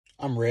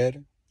I'm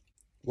ready.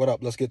 What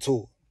up? Let's get to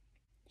it.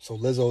 So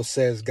Lizzo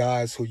says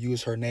guys who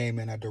use her name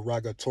in a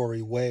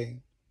derogatory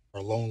way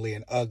are lonely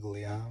and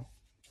ugly, huh?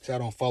 See, I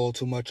don't follow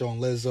too much on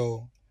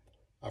Lizzo.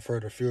 I've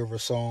heard a few of her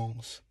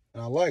songs,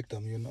 and I like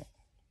them, you know.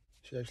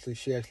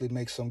 She actually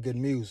makes some good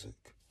music.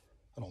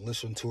 I don't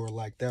listen to her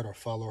like that or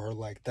follow her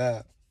like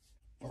that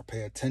or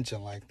pay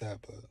attention like that,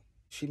 but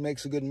she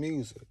makes good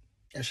music.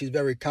 And she's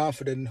very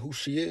confident in who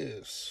she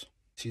is.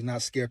 She's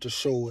not scared to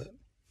show it.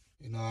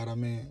 You know what I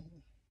mean?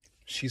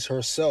 She's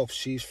herself.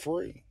 She's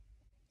free.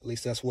 At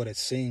least that's what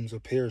it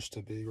appears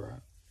to be, right?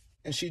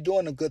 And she's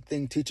doing a good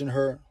thing teaching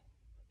her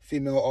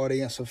female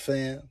audience of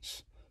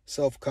fans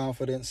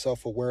self-confidence,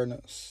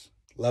 self-awareness,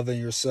 loving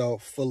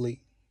yourself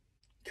fully,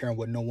 caring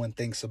what no one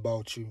thinks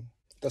about you.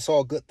 That's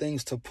all good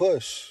things to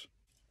push.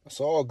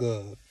 That's all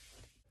good.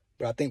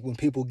 But I think when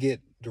people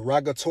get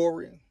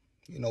derogatory,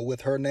 you know,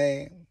 with her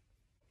name,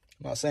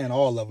 I'm not saying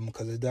all of them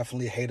because there's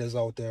definitely haters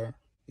out there,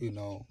 you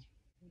know,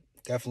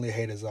 definitely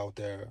haters out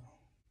there,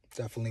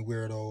 definitely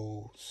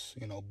weirdos,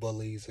 you know,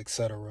 bullies,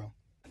 etc.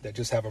 that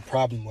just have a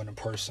problem with a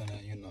person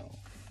and, you know,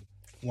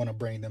 want to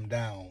bring them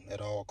down at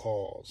all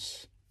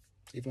costs.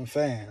 Even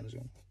fans. You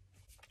know.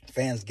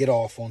 Fans get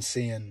off on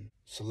seeing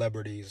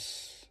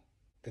celebrities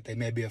that they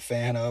may be a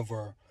fan of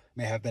or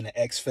may have been an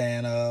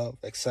ex-fan of,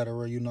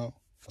 etc., you know.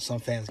 Some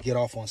fans get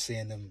off on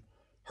seeing them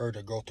hurt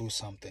or go through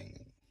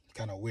something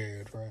kind of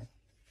weird, right?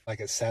 Like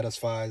it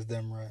satisfies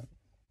them, right?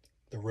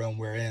 The realm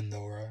we're in,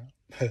 though,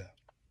 right?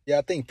 Yeah,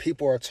 I think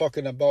people are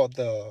talking about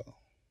the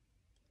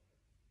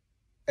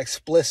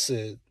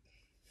explicit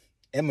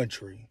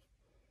imagery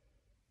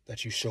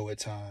that you show at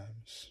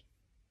times.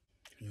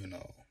 You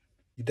know,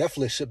 you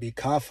definitely should be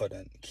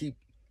confident. Keep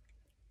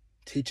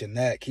teaching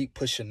that. Keep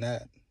pushing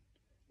that.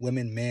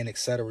 Women, men,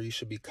 etc. You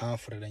should be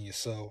confident in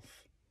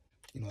yourself.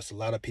 You know, it's a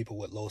lot of people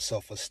with low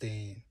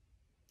self-esteem.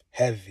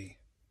 Heavy.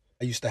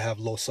 I used to have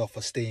low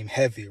self-esteem.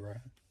 Heavy,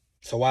 right?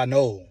 So I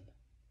know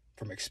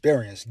from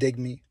experience, dig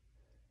me,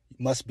 you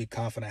must be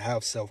confident,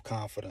 have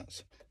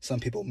self-confidence. Some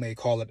people may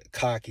call it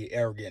cocky,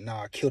 arrogant.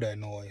 Nah, kill that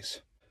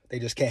noise. They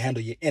just can't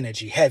handle your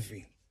energy.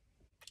 Heavy.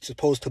 You're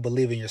supposed to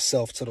believe in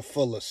yourself to the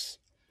fullest.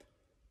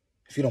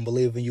 If you don't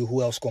believe in you,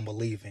 who else gonna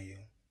believe in you?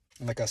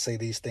 And like I say,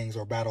 these things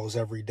are battles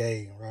every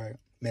day, right?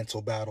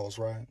 Mental battles,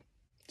 right?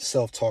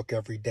 Self-talk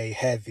every day,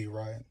 heavy,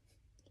 right?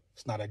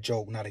 It's not a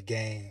joke, not a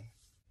game.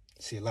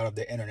 See, a lot of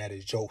the internet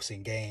is jokes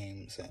and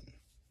games,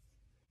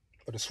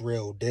 but it's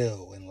real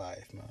deal in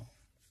life, man.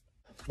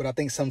 But I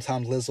think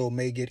sometimes Lizzo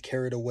may get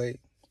carried away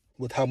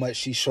with how much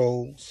she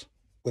shows,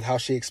 with how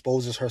she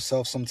exposes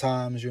herself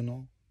sometimes, you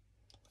know.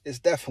 It's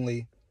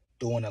definitely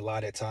doing a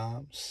lot at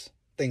times,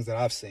 things that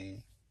I've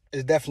seen.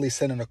 It's definitely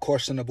sending a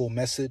questionable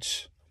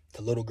message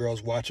to little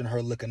girls watching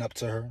her, looking up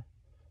to her.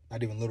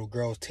 Not even little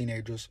girls,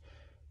 teenagers,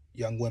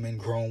 young women,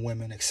 grown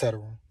women,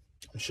 etc.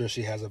 I'm sure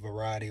she has a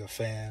variety of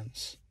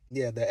fans.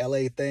 Yeah, the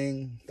LA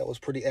thing, that was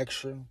pretty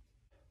extra.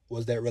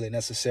 Was that really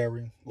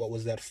necessary? What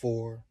was that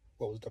for?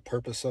 What was the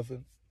purpose of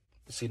it?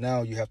 But see,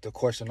 now you have to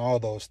question all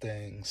those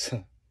things.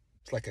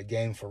 It's like a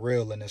game for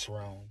real in this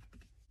realm.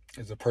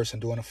 Is the person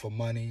doing it for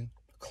money,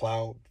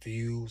 clout,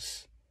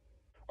 views?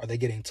 Are they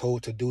getting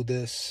told to do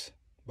this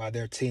by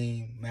their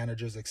team,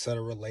 managers,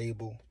 etc.,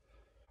 label?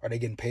 Are they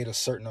getting paid a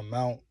certain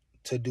amount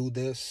to do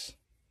this,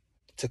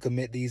 to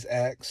commit these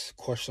acts,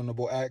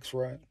 questionable acts,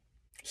 right?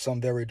 Some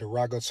very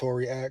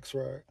derogatory acts,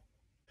 right?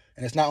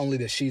 And it's not only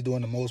that she's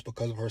doing the most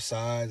because of her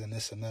size and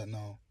this and that,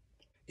 no.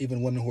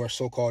 Even women who are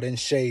so-called in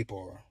shape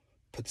or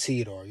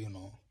petite or, you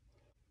know,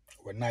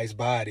 with nice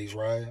bodies,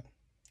 right?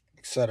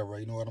 Etc.,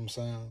 you know what I'm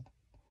saying?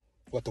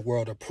 What the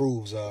world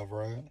approves of,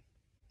 right?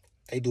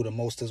 They do the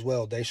most as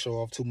well. They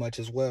show off too much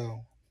as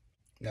well.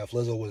 Now, if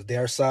Lizzo was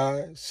their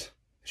size,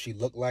 if she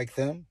looked like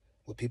them,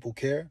 would people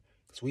care?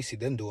 Because we see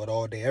them do it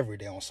all day, every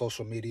day on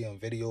social media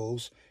and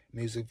videos,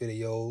 music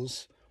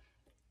videos,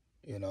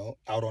 you know,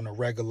 out on the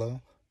regular.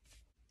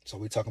 So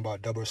we talking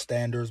about double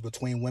standards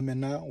between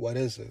women now? What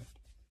is it?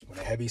 When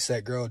a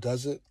heavy-set girl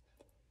does it,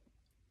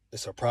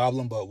 it's a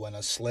problem. But when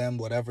a slim,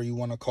 whatever you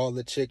want to call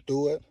it, chick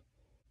do it,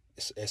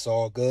 it's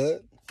all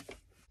good.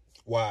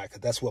 Why?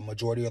 Because that's what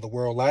majority of the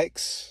world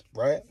likes,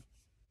 right?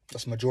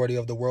 That's majority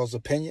of the world's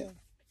opinion.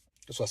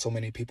 That's why so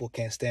many people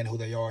can't stand who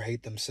they are,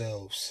 hate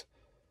themselves,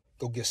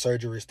 go get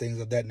surgeries, things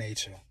of that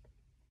nature.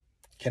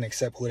 Can't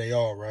accept who they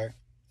are, right?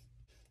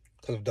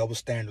 Because of double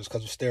standards,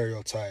 because of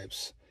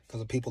stereotypes,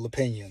 because of people's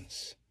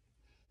opinions,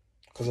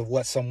 because of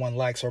what someone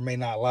likes or may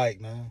not like,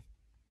 man.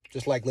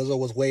 Just like Lizzo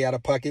was way out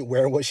of pocket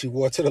wearing what she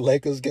wore to the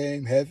Lakers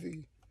game,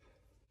 heavy.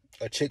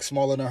 A chick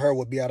smaller than her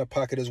would be out of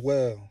pocket as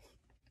well.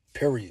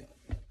 Period.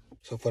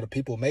 So for the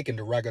people making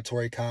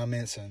derogatory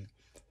comments and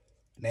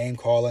name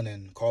calling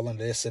and calling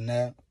this and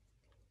that,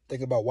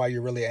 think about why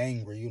you're really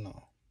angry, you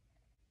know.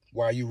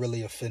 Why are you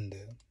really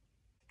offended?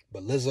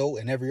 But Lizzo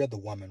and every other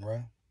woman,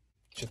 right?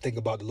 Should think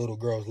about the little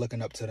girls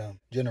looking up to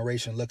them.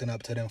 Generation looking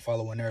up to them,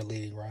 following their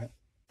lead, right?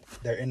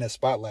 They're in the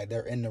spotlight.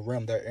 They're in the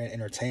rim. They're in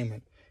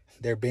entertainment.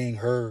 They're being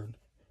heard.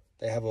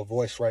 They have a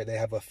voice, right? They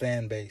have a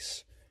fan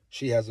base.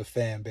 She has a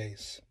fan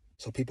base.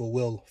 So people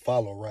will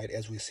follow, right,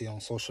 as we see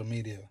on social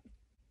media.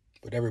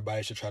 But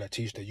everybody should try to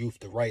teach the youth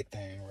the right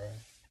thing, right?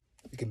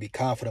 You can be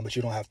confident, but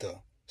you don't have to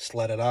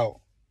slut it out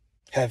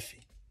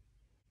heavy.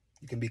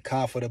 You can be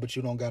confident, but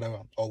you don't got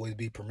to always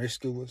be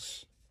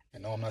promiscuous.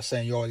 And no, I'm not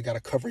saying you always got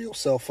to cover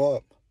yourself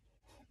up.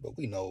 But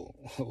we know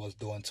what's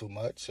doing too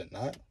much and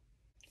not.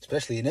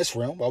 Especially in this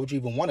realm. Why would you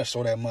even want to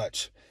show that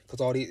much?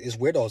 Because all these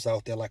weirdos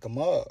out there like a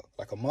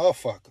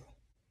motherfucker.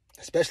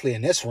 Especially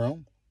in this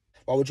realm.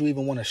 Why would you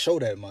even want to show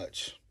that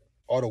much?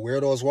 All the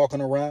weirdos walking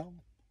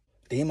around.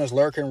 Demons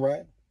lurking,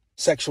 right?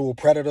 Sexual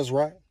predators,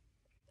 right?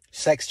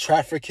 Sex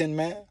trafficking,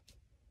 man.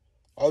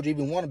 Why would you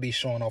even want to be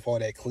showing off all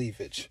that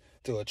cleavage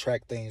to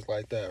attract things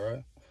like that,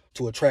 right?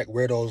 To attract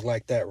weirdos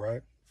like that,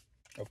 right?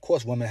 Of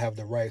course, women have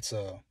the right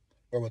to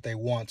wear what they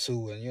want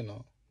to and, you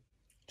know,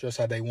 dress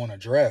how they want to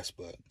dress,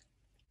 but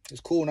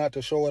it's cool not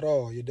to show it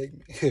all, you dig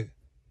me?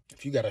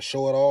 If you got to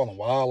show it all and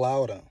wild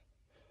out and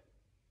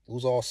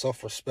lose all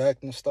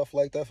self-respect and stuff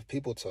like that for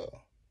people to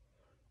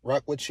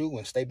rock with you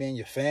and stay being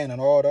your fan and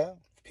all that,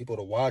 for people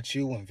to watch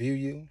you and view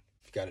you,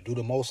 you got to do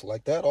the most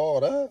like that, all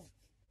that,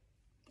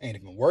 ain't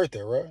even worth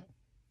it, right?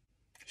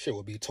 Shit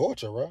would be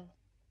torture, right?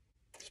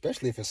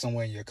 Especially if it's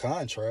somewhere in your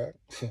contract.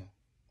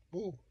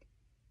 Ooh.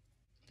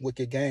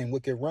 Wicked game,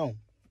 wicked realm.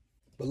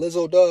 But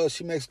Lizzo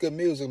she makes good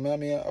music, man. I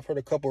mean, I've heard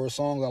a couple of her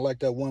songs. I like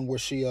that one where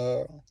she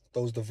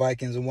throws the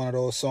Vikings in one of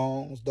those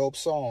songs. Dope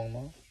song,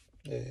 man.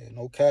 Yeah,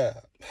 no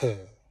cap.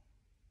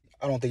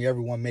 I don't think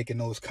everyone making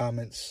those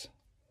comments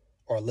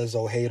are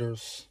Lizzo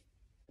haters.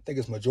 I think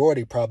it's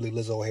majority probably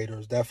Lizzo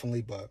haters,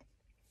 definitely, but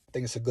I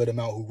think it's a good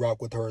amount who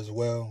rock with her as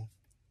well.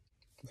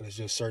 But it's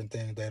just certain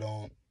things they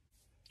don't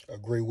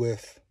agree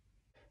with.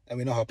 And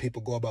we know how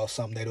people go about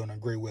something they don't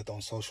agree with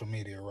on social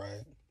media,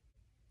 right?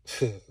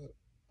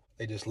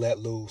 They just let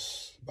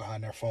loose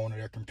behind their phone or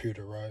their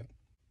computer, right?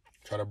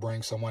 Try to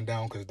bring someone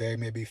down because they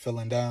may be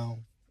feeling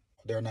down.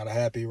 Or they're not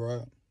happy,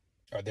 right?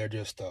 Or they're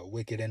just a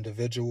wicked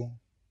individual.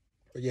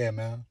 But yeah,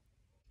 man.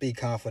 Be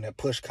confident.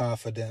 Push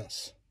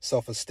confidence.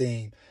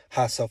 Self-esteem.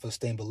 High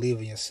self-esteem. Believe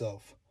in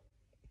yourself.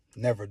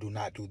 Never do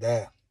not do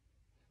that.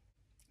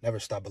 Never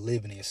stop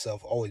believing in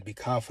yourself. Always be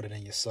confident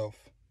in yourself.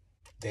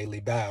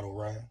 Daily battle,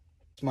 right?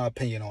 That's my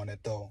opinion on it,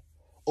 though.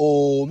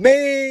 Oh,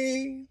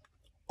 me.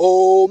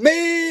 Oh,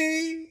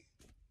 me.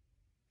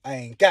 I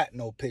ain't got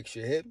no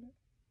picture, hit me.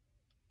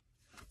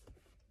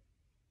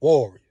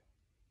 Warrior.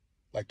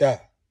 Like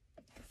that.